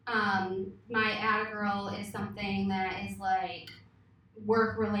usually, my add a girl is something that is like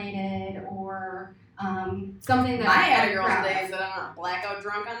work related or something that My I'm add a girl proud today of. is that I'm not blackout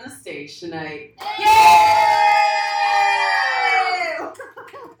drunk on the stage tonight. Yay!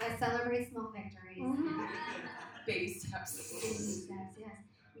 I celebrate small victories. Baby steps. Yes.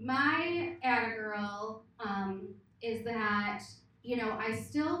 My add a girl is that, I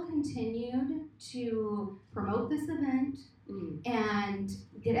still continued to promote this event and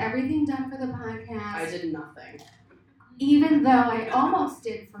get everything done for the podcast. I did nothing. Even though I almost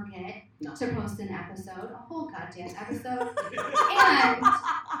did forget No. to post an episode, a whole goddamn episode.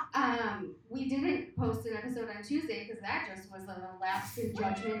 And we didn't post an episode on Tuesday because that just was a lapse in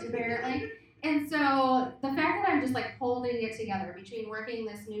judgment apparently. And so the fact that I'm just like holding it together between working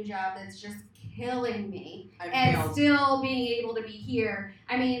this new job that's just killing me and failed. still being able to be here.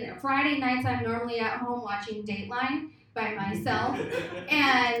 I mean, Friday nights I'm normally at home watching Dateline by myself.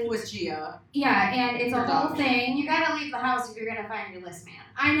 And With Gia. yeah, and it's a whole thing. You gotta leave the house if you're gonna find your list man.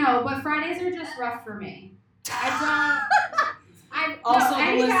 I know, but Fridays are just rough for me. I Also, no,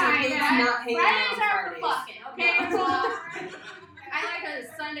 the list anytime, includes yeah. not hanging Fridays out are on for Fridays. fucking, okay? Yeah. I like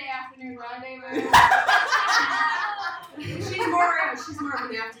a Sunday afternoon rendezvous. She's more of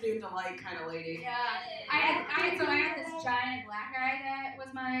an afternoon delight kind of lady. Yeah, I had this giant black guy that was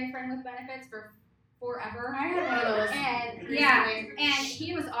my friend with benefits for forever. I had one of those. And recently. and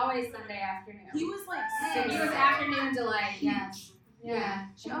he was always Sunday afternoon. He was like He was afternoon delight. Yes. Yeah.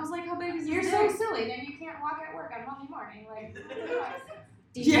 I was like, how big is You're your so dick? silly. Then you can't walk at work on Monday morning. Like,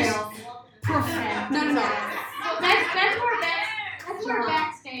 Details. No. That's more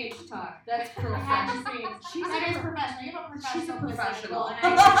backstage talk. That's Behind professional. the scenes. That is professional. You have a professional. She's a professional. And I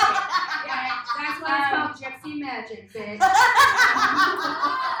Yeah, that's why it's called gypsy magic, bitch.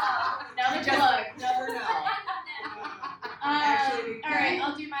 Another plug. Never know. Actually, All right,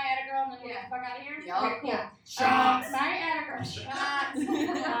 I'll do my add a girl and then we'll get the fuck out of here. Yup. Okay, cool. Yeah. Shots. My add a girl. Shots.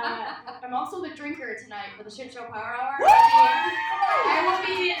 I'm also the drinker tonight for the Shit Show Power Hour. I will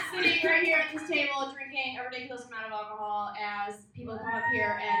be sitting right here at the this table drinking a ridiculous amount of alcohol as people come up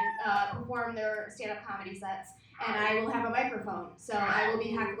here and perform their stand-up comedy sets. And I will have a microphone, so I will be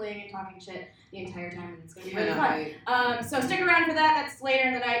heckling and talking shit the entire time, and it's going to be really fun. So stick around for that. That's later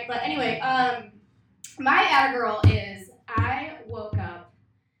in the night. But anyway, my Attagirl is I woke up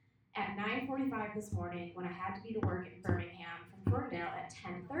at 9:45 this morning when I had to be to work in Birmingham from Ferndale at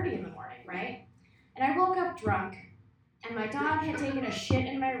 10:30 in the morning, right? And I woke up drunk, and my dog had taken a shit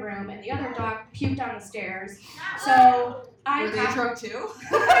in my room, and the other dog puked on the stairs. So I were they drunk too?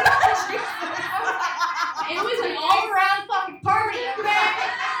 It was an all-around fucking party, okay?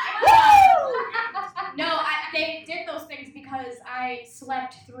 No, they did those things because I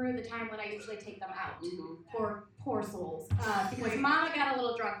slept through the time when I usually take them out. Poor souls. Because Mama got a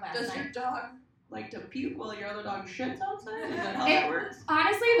little drunk last night. Does your dog like to puke while your other dog shits outside? Is that how that works?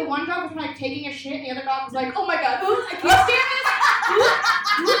 Honestly, the one dog was probably taking a shit, and the other dog was like, oh my god, I can't stand this!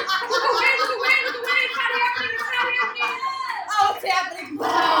 Look away, it's not happening! Oh, it's happening!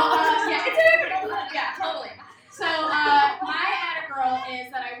 Yeah, it's happening! Yeah, totally. So, my Attagirl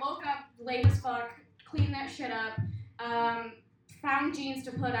is that I woke up late as fuck, cleaned that shit up, found jeans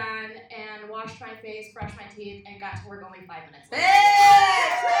to put on, and washed my face, brushed my teeth, and got to work only 5 minutes later.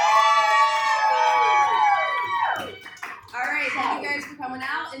 Alright, thank you guys for coming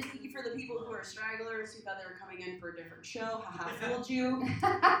out, and thank you for the people who are stragglers who thought they were coming in for a different show. Haha, fooled you.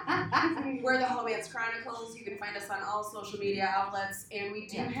 We're the Homance Chronicles. You can find us on all social media outlets, and we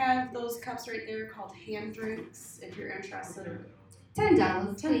do have those cups right there called hand drinks, if you're interested.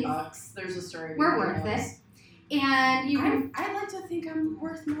 $10, please. $10. There's a story. We're worth it. And you can... I like to think I'm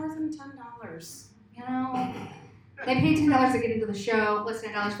worth more than $10. You know... They paid $10 to get into the show. What's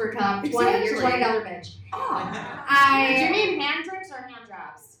 $10 for a cup? Exactly. You're $20 bitch. Oh. Do you mean hand drinks or hand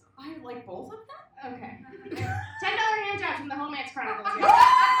jobs? I like both of them. Okay.